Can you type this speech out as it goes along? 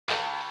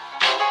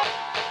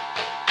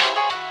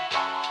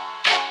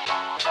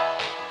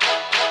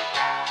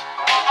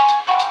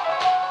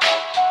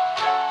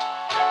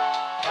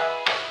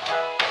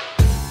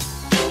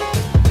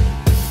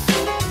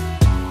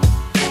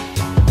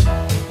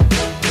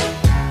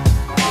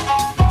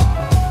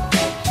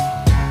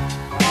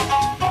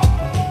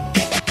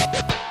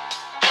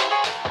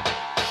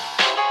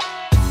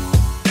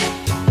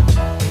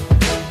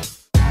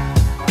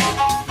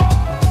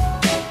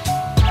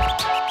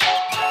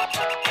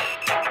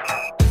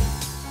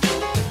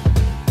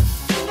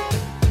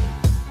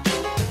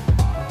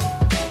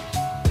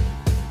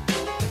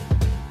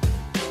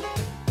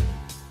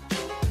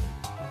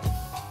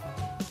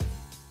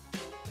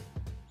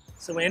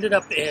So we ended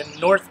up in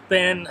North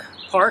Bend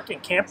Park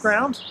and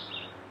Campground.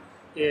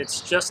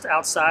 It's just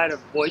outside of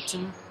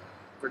Boydton,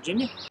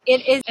 Virginia.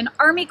 It is an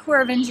Army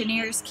Corp of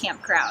Engineers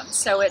campground,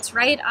 so it's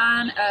right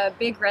on a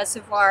big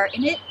reservoir,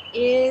 and it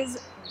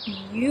is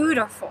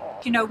beautiful.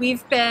 You know,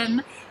 we've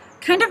been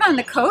kind of on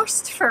the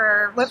coast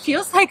for what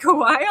feels like a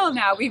while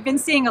now. We've been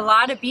seeing a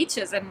lot of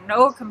beaches and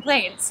no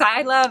complaints.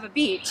 I love a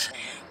beach,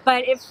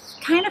 but it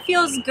kind of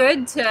feels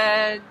good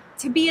to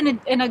be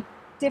in a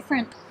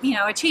different, you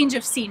know, a change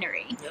of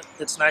scenery. Yep.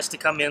 It's nice to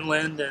come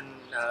inland, and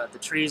the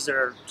trees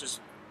are just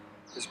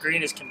as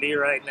green as can be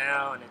right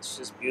now, and it's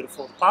just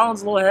beautiful. The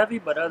pollen's a little heavy,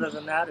 but other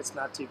than that, it's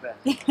not too bad.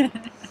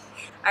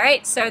 All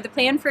right, so the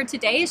plan for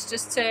today is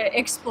just to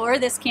explore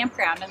this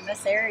campground in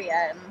this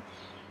area and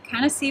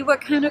kind of see what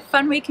kind of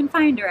fun we can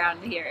find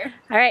around here.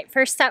 All right,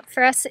 first stop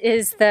for us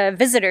is the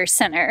Visitor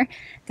Center.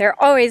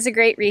 They're always a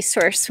great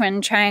resource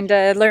when trying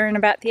to learn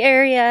about the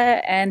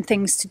area and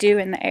things to do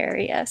in the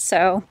area.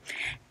 So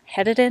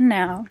headed in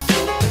now.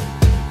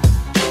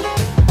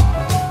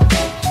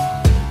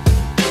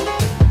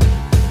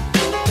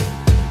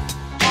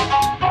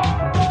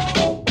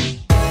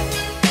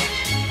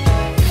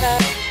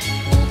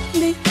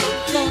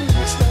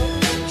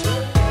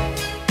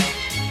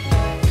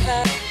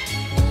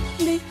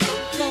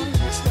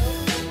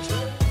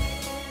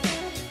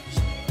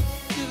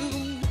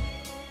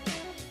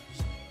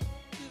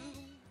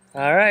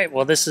 All right,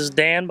 well, this is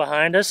Dan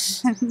behind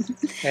us,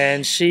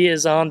 and she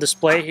is on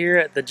display here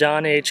at the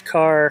John H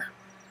Kerr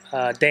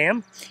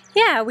Dam.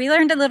 Yeah, we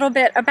learned a little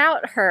bit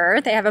about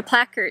her. They have a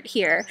placard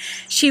here.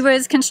 She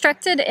was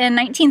constructed in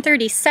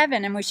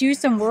 1937 and was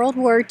used in World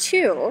War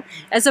II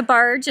as a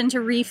barge and to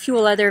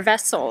refuel other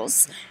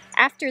vessels.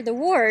 After the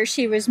war,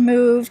 she was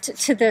moved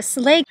to this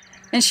lake,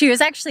 and she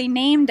was actually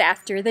named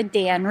after the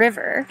Dan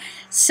River.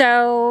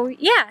 So,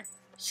 yeah.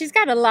 She's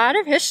got a lot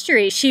of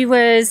history. She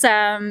was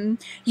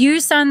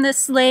used on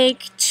this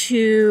lake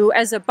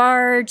as a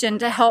barge and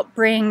to help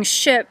bring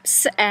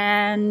ships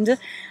and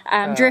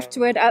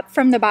driftwood up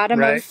from the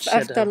bottom of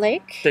the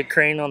lake. Big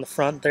crane on the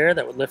front there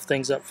that would lift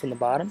things up from the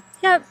bottom.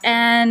 Yep,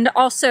 and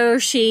also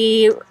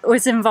she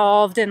was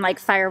involved in like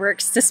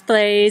fireworks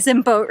displays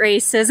and boat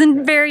races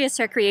and various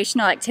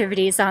recreational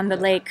activities on the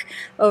lake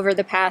over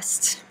the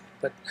past.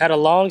 But had a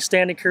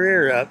long-standing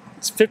career.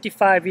 It's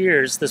 55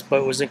 years this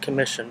boat was in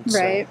commission. So.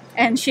 Right,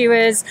 and she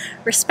was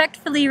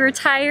respectfully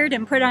retired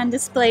and put on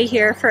display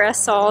here for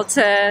us all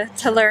to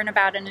learn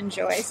about and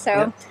enjoy. So,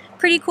 yep.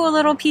 Pretty cool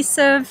little piece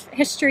of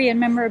history and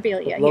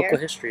memorabilia here. Local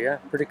history, yeah,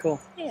 pretty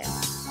cool. Yeah.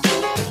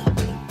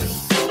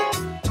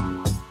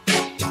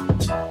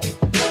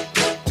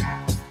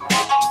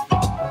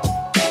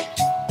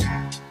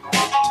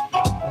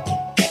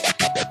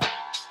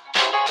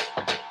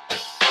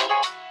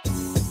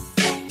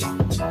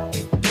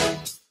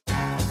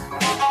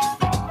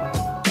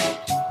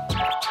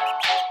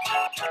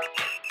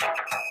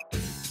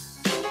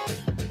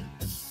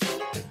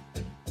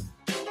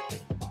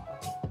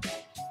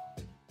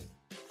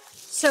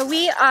 So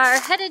we are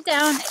headed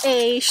down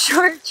a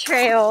short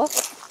trail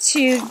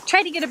to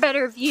try to get a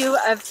better view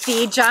of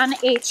the John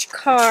H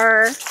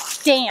Kerr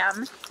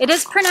Dam. It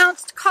is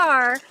pronounced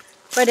Carr,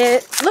 but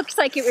it looks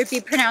like it would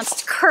be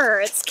pronounced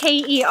Kerr. It's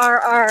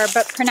K-E-R-R,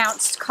 but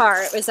pronounced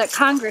Carr. It was a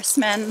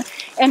congressman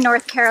in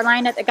North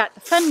Carolina that got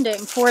the funding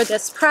for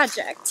this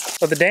project.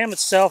 Well, the dam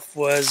itself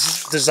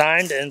was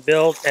designed and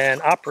built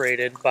and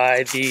operated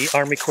by the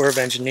Army Corp of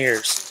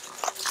Engineers.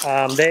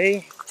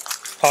 They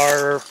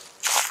are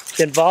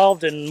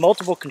involved in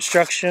multiple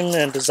construction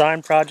and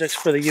design projects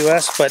for the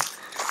U.S., but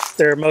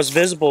their most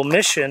visible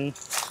mission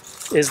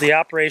is the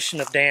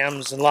operation of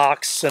dams and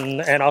locks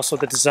and also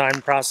the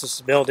design process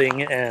of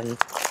building and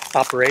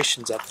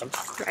operations of them.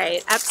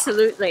 Right,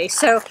 absolutely.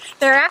 So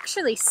there are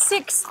actually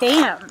 6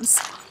 dams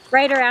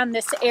right around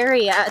this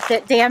area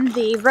that dam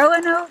the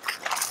Roanoke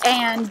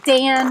and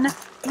Dan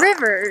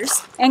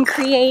rivers and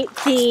create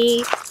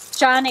the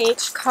John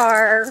H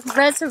Kerr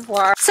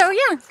Reservoir. So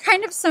yeah,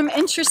 kind of some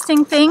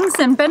interesting things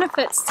and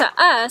benefits to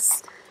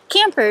us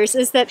campers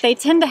is that they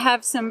tend to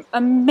have some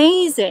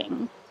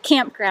amazing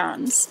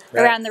campgrounds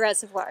around the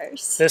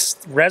reservoirs. This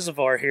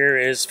reservoir here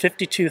is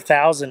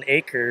 52,000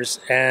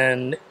 acres,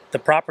 and the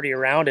property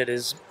around it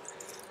is,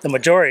 the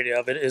majority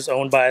of it is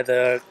owned by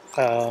the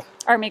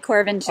Army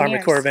Corp of Engineers.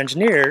 Army Corp of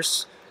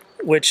Engineers,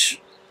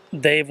 which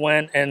they've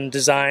went and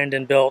designed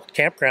and built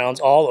campgrounds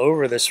all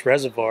over this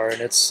reservoir,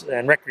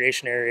 and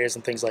recreation areas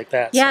and things like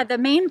that. Yeah, so the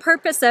main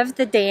purpose of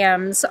the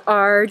dams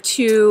are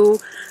to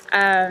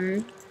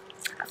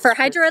for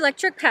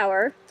hydroelectric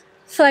power,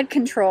 flood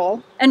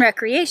control, and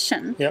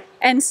recreation. Yep.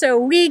 And so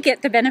we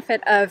get the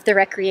benefit of the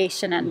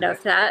recreation end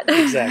of that.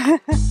 Exactly.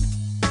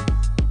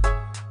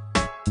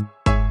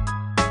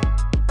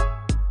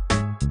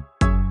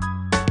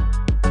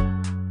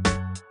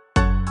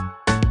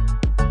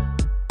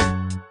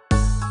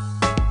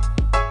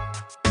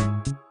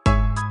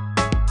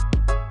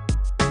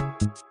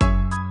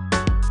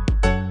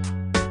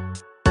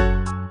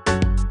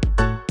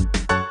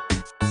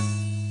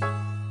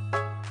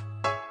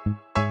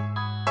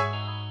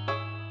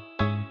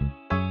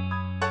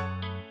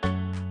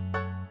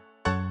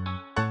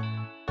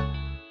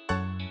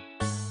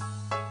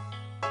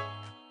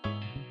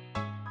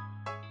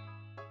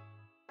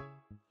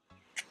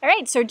 All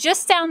right, so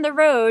just down the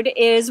road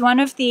is one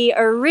of the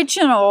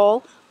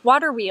original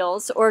water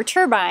wheels or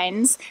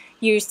turbines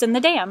used in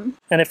the dam.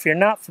 And if you're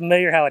not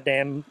familiar how a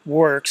dam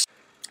works,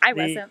 I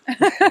wasn't.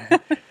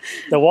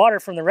 the water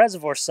from the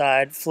reservoir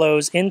side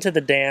flows into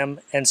the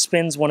dam and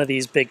spins one of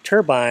these big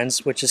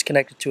turbines, which is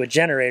connected to a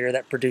generator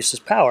that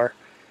produces power.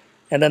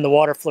 And then the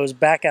water flows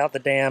back out the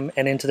dam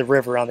and into the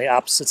river on the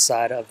opposite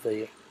side of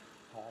the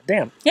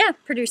dam. Yeah,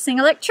 producing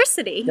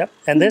electricity. Yep.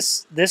 And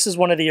this is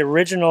one of the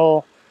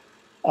original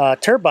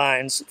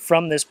turbines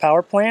from this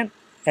power plant,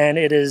 and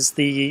it is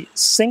the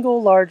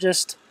single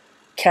largest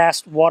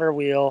cast water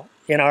wheel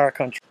in our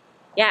country.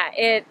 Yeah,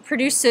 it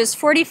produces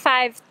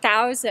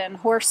 45,000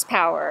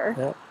 horsepower.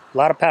 Yep. A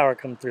lot of power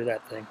coming through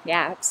that thing.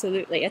 Yeah,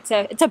 absolutely. It's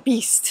a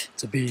beast.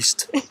 It's a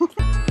beast.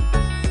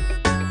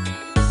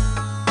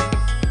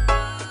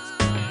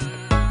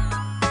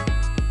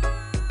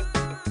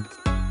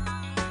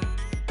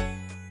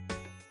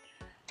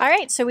 All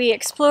right, so we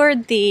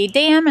explored the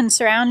dam and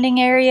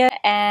surrounding area,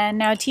 and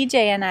now TJ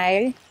and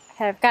I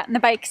have gotten the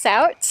bikes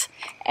out,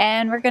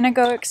 and we're gonna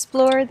go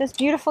explore this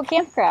beautiful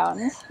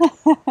campground.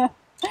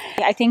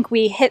 I think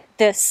we hit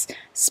this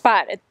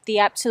spot at the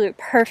absolute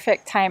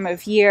perfect time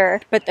of year,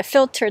 but the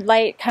filtered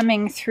light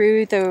coming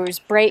through those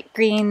bright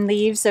green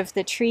leaves of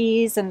the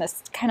trees and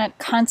this kind of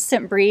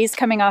constant breeze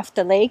coming off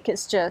the lake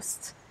is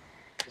just...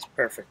 It's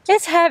perfect.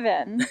 It's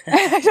heaven.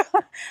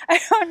 I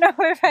don't know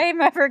if I'm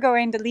ever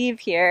going to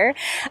leave here.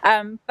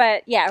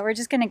 But yeah, we're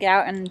just going to get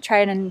out and try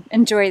and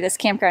enjoy this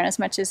campground as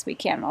much as we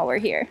can while we're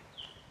here.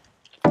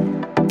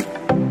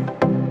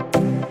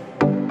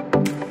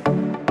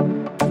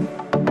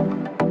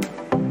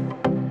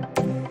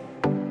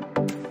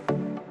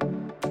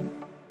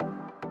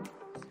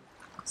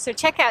 So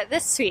check out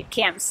this sweet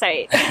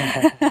campsite.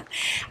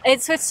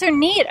 What's so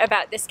neat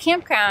about this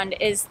campground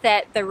is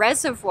that the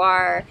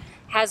reservoir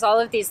has all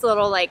of these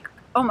little, like,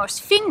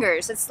 almost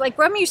fingers. It's like,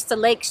 I'm used to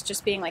lakes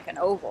just being like an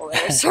oval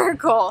or a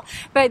circle,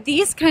 but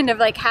these kind of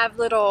like have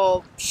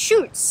little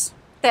chutes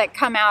that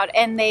come out,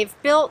 and they've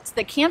built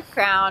the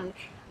campground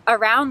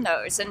around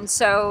those. And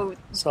so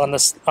on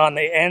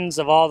the ends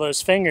of all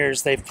those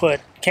fingers, they've put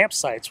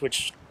campsites,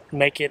 which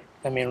make it,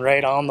 I mean,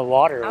 right on the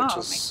water, which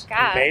is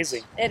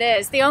amazing. It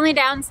is. The only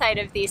downside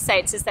of these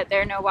sites is that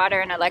there are no water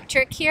and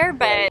electric here,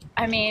 but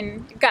I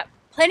mean, you've got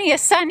plenty of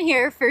sun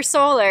here for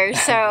solar,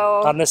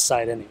 so... On this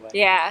side, anyway.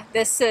 Yeah,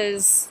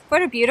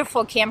 what a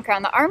beautiful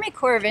campground. The Army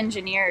Corps of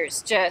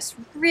Engineers just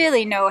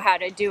really know how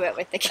to do it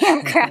with the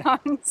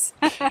campgrounds.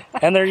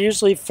 And they're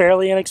usually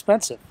fairly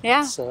inexpensive.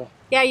 Yeah. So.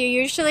 Yeah, you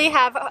usually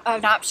have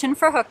an option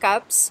for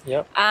hookups.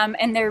 Yep.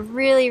 And they're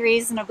really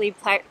reasonably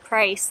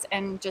priced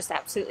and just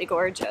absolutely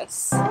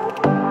gorgeous.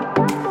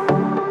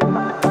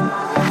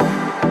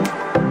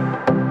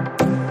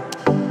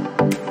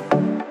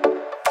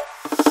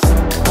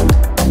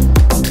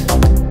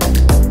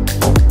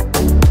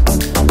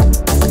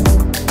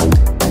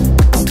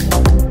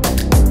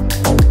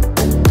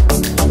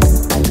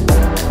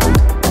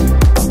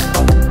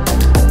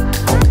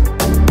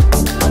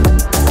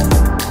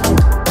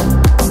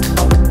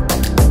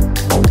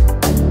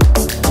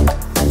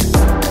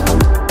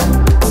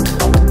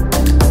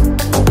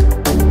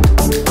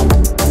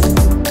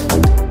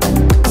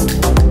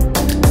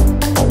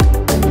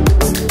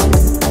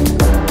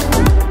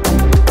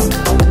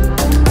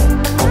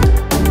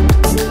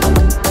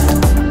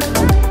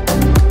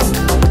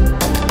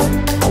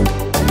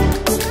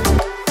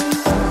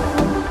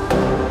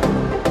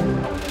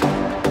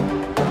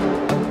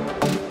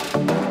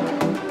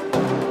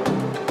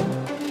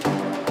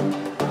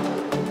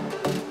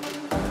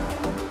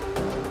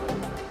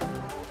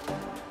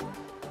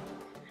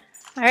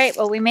 All right,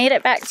 well, we made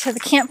it back to the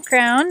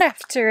campground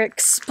after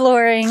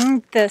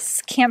exploring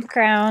this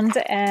campground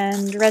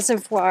and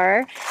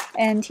reservoir,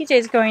 and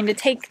TJ's going to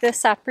take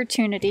this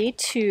opportunity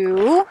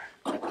to...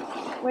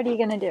 What are you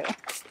going to do?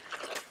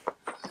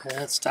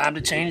 It's time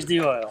to change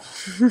the oil.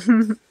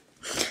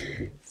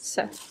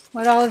 So,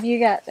 what all have you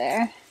got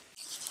there?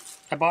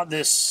 I bought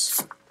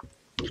this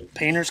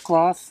painter's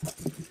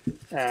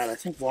cloth at, I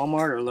think,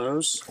 Walmart or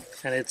Lowe's,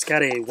 and it's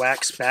got a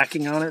wax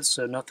backing on it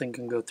so nothing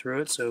can go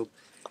through it, so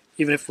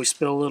even if we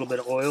spill a little bit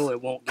of oil,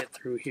 it won't get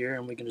through here,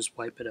 and we can just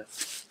wipe it up.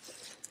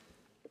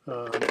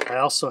 I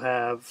also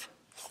have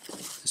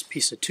this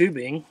piece of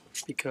tubing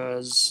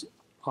because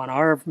on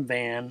our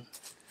van,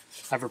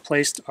 I've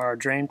replaced our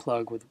drain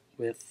plug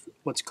with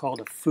what's called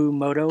a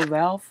Fumoto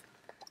valve.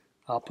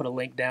 I'll put a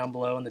link down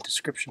below in the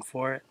description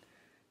for it.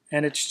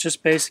 And it's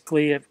just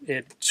basically,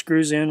 it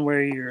screws in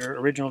where your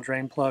original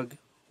drain plug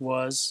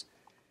was,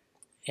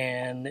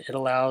 and it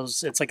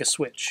allows, it's like a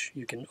switch.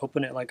 You can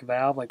open it like a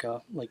valve,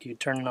 like you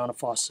turn it on a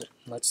faucet.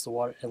 It lets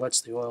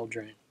the oil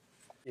drain.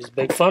 Use a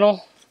big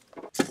funnel,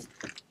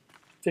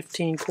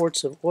 15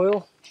 quarts of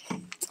oil.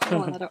 A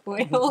lot of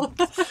oil.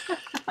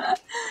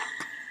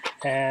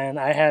 And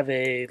I have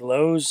a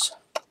Lowe's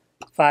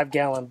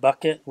 5-gallon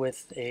bucket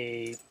with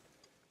a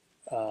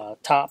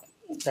top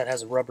that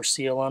has a rubber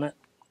seal on it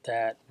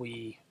that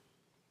we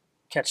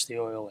catch the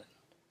oil in.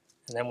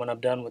 And then when I'm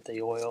done with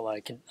the oil,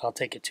 I'll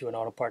take it to an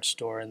auto parts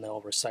store and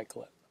they'll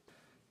recycle it.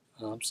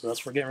 So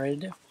that's what we're getting ready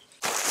to do.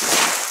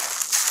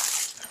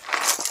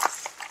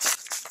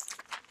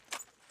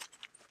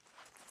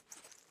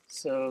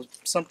 So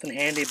something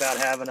handy about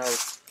having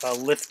a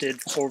lifted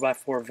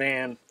 4x4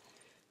 van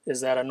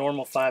is that a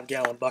normal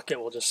 5-gallon bucket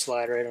will just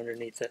slide right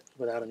underneath it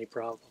without any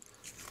problem.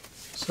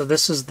 So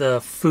this is the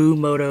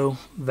Fumoto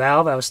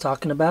valve I was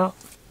talking about.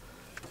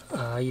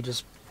 You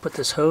just put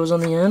this hose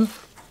on the end.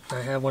 I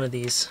have one of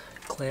these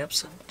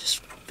clamps, just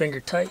finger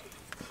tight.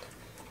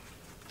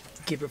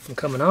 Keep it from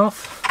coming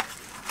off.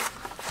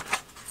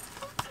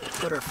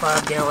 Put our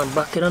 5-gallon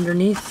bucket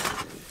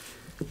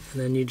underneath,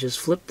 and then you just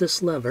flip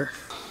this lever.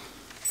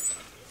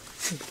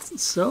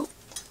 So,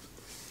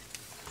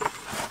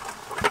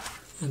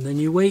 and then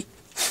you wait.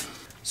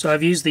 So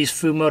I've used these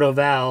Fumoto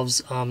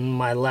valves on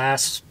my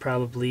last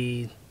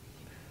probably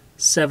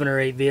 7 or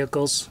 8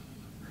 vehicles,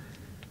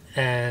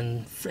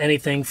 and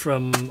anything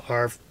from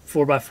our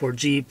 4x4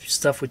 Jeep,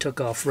 stuff we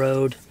took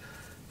off-road,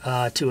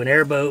 to an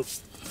airboat,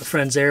 a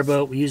friend's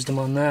airboat, we used them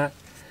on that,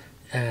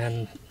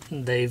 and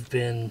they've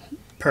been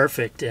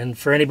perfect. And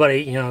for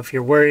anybody, you know, if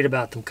you're worried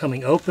about them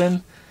coming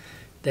open,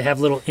 they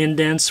have little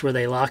indents where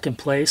they lock in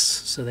place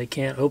so they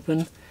can't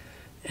open.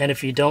 And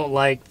if you don't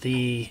like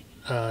the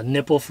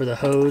nipple for the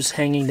hose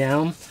hanging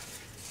down,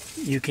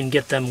 you can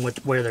get them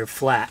with where they're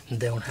flat and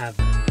they don't have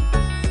that.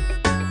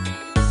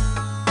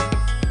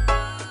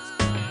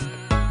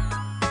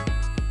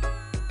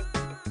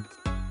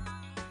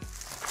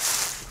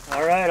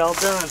 All right, all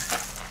done.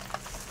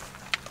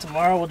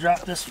 Tomorrow we'll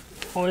drop this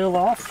foil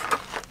off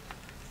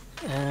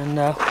and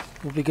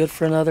we'll be good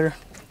for another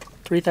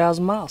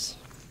 3,000 miles.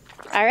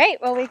 All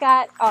right, well, we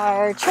got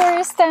our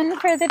chores done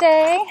for the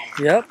day.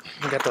 Yep,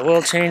 we got the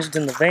oil changed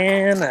in the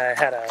van. I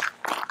had a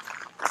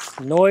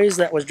noise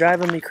that was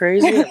driving me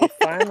crazy that we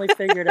finally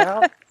figured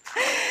out.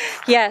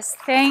 Yes,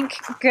 thank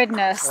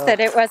goodness that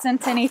it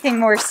wasn't anything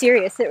more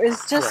serious. It was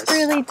just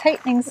really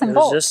tightening some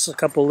bolts. It was just a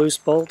couple loose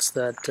bolts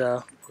that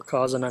were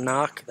causing a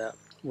knock that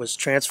was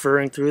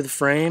transferring through the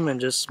frame and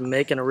just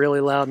making a really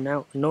loud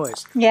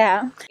noise.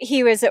 Yeah.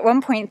 He was at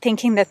one point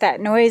thinking that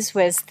that noise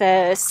was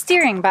the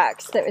steering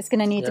box that was going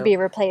to need to be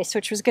replaced,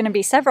 which was going to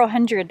be several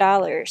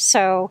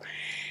 $100s.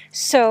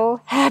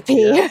 So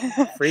happy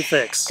free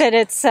fix that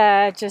it's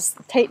just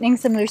tightening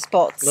some loose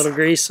bolts. A little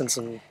grease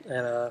and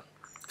a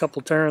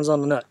couple turns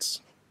on the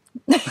nuts.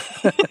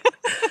 A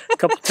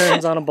couple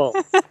turns on a bolt.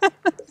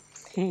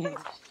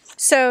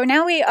 So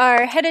now we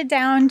are headed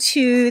down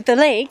to the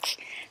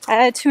lake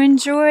to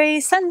enjoy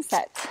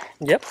sunset.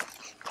 Yep.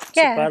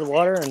 Sit by the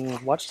water and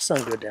watch the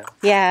sun go down.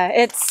 Yeah,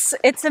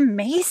 it's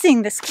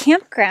amazing. This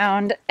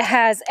campground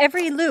has,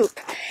 every loop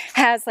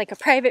has like a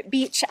private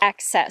beach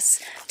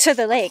access to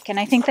the lake, and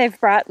I think they've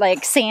brought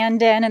like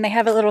sand in and they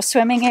have a little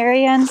swimming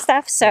area and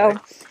stuff, so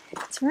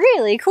it's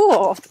really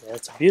cool. Yeah,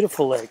 it's a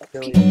beautiful lake,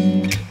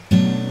 really.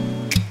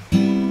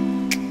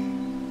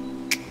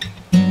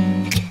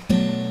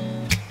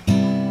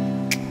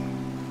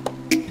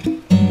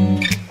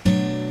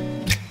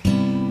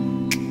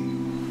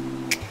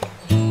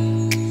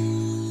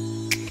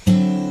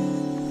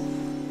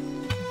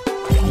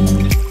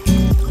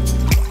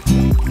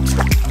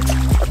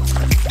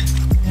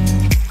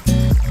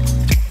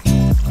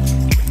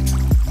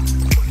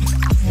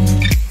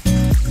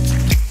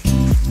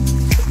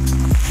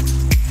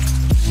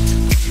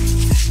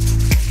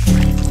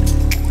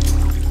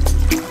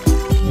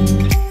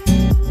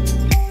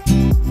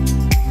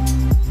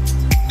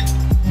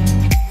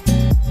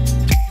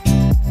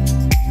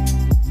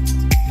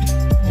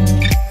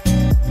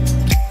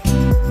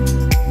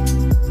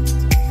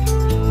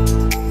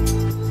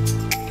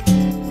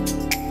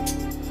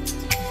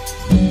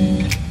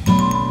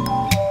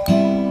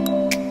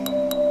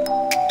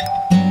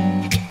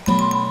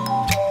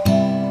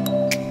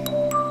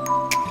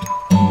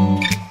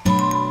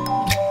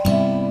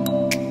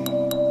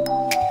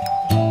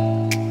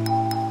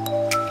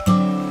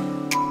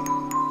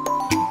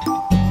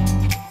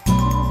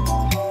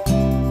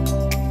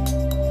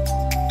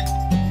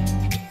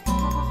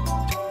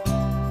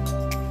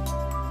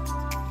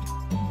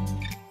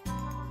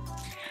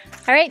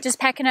 All right, just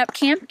packing up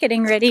camp,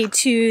 getting ready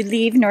to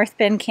leave North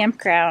Bend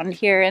Campground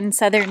here in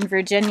Southern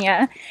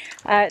Virginia.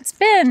 It's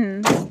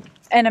been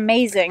an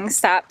amazing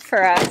stop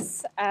for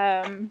us.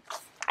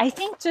 I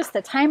think just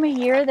the time of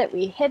year that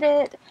we hit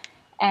it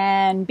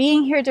and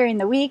being here during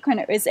the week when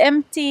it was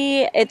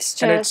empty, it's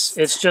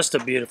just a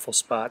beautiful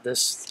spot.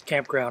 This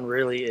campground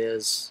really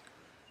is,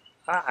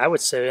 I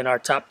would say, in our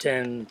top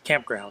 10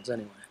 campgrounds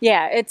anyway.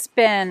 Yeah, it's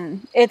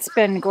been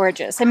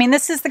gorgeous. I mean,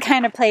 this is the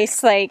kind of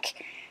place,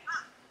 like,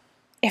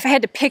 if I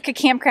had to pick a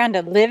campground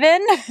to live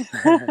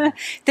in,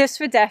 this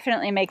would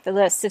definitely make the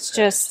list. It's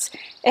just,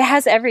 it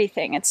has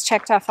everything. It's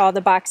checked off all the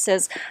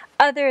boxes,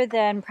 other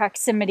than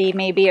proximity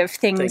maybe of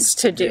things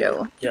to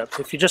do. Yep.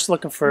 If you're just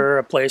looking for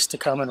a place to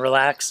come and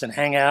relax and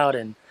hang out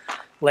and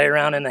lay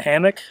around in the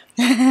hammock,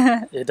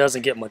 it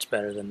doesn't get much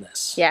better than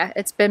this. Yeah,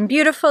 it's been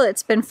beautiful.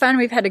 It's been fun.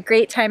 We've had a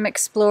great time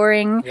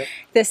exploring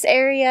this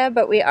area,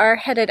 but we are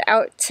headed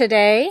out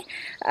today.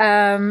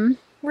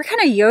 we're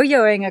kind of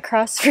yo-yoing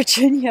across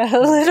Virginia a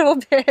little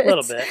bit. A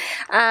little bit.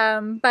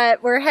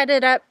 But we're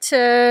headed up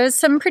to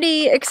some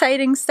pretty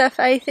exciting stuff,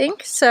 I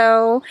think.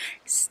 So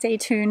stay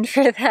tuned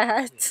for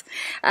that.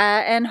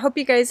 And hope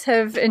you guys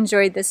have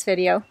enjoyed this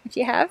video. If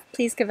you have,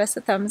 please give us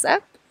a thumbs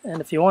up. And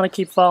if you want to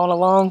keep following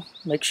along,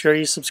 make sure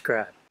you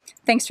subscribe.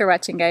 Thanks for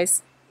watching,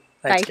 guys.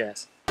 Thanks, Bye.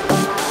 guys.